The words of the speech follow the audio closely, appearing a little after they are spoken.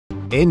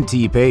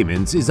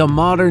NT.Payments is a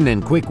modern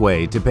and quick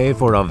way to pay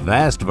for a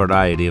vast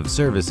variety of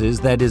services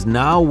that is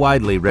now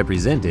widely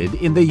represented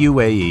in the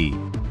UAE.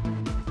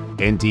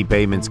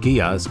 NT.Payments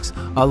kiosks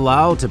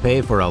allow to pay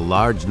for a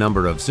large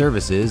number of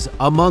services,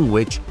 among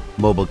which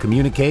mobile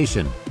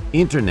communication,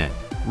 internet,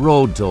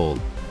 road toll,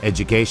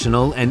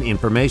 educational and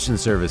information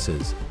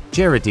services,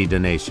 charity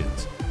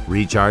donations,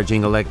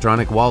 recharging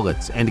electronic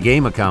wallets and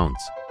game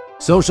accounts,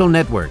 social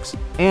networks,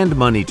 and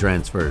money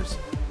transfers.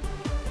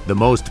 The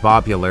most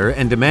popular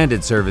and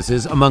demanded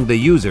services among the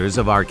users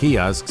of our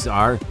kiosks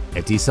are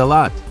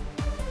Etisalat,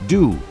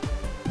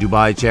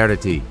 Dubai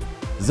Charity,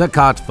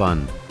 Zakat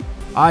Fund,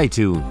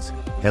 iTunes,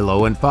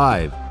 Hello and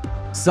Five,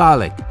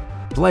 Salik,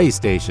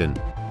 PlayStation,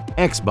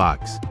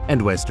 Xbox,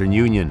 and Western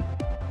Union.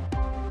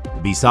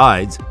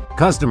 Besides,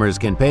 customers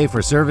can pay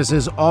for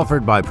services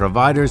offered by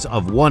providers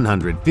of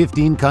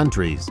 115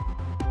 countries.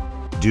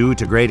 Due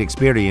to great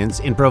experience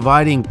in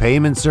providing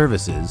payment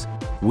services,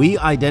 we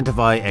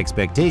identify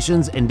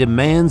expectations and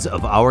demands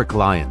of our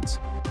clients.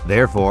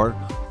 Therefore,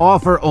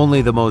 offer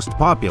only the most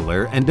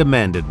popular and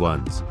demanded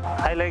ones.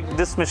 I like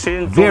this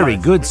machine. Very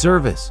good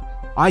service.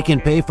 I can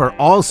pay for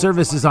all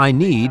services I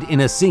need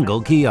in a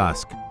single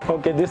kiosk.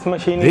 Okay,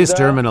 This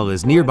terminal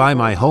is nearby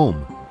my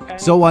home,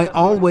 so I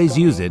always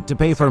use it to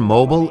pay for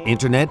mobile,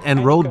 internet,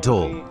 and road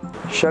toll.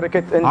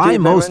 I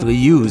mostly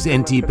use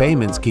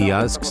NT.Payments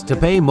kiosks to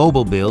pay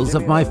mobile bills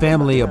of my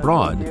family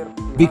abroad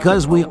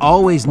because we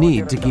always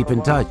need to keep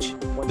in touch.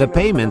 The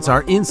payments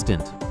are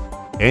instant.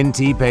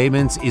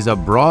 NT.Payments is a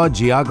broad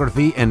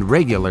geography and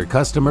regular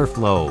customer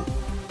flow.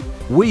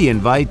 We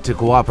invite to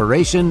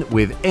cooperation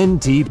with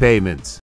NT.Payments.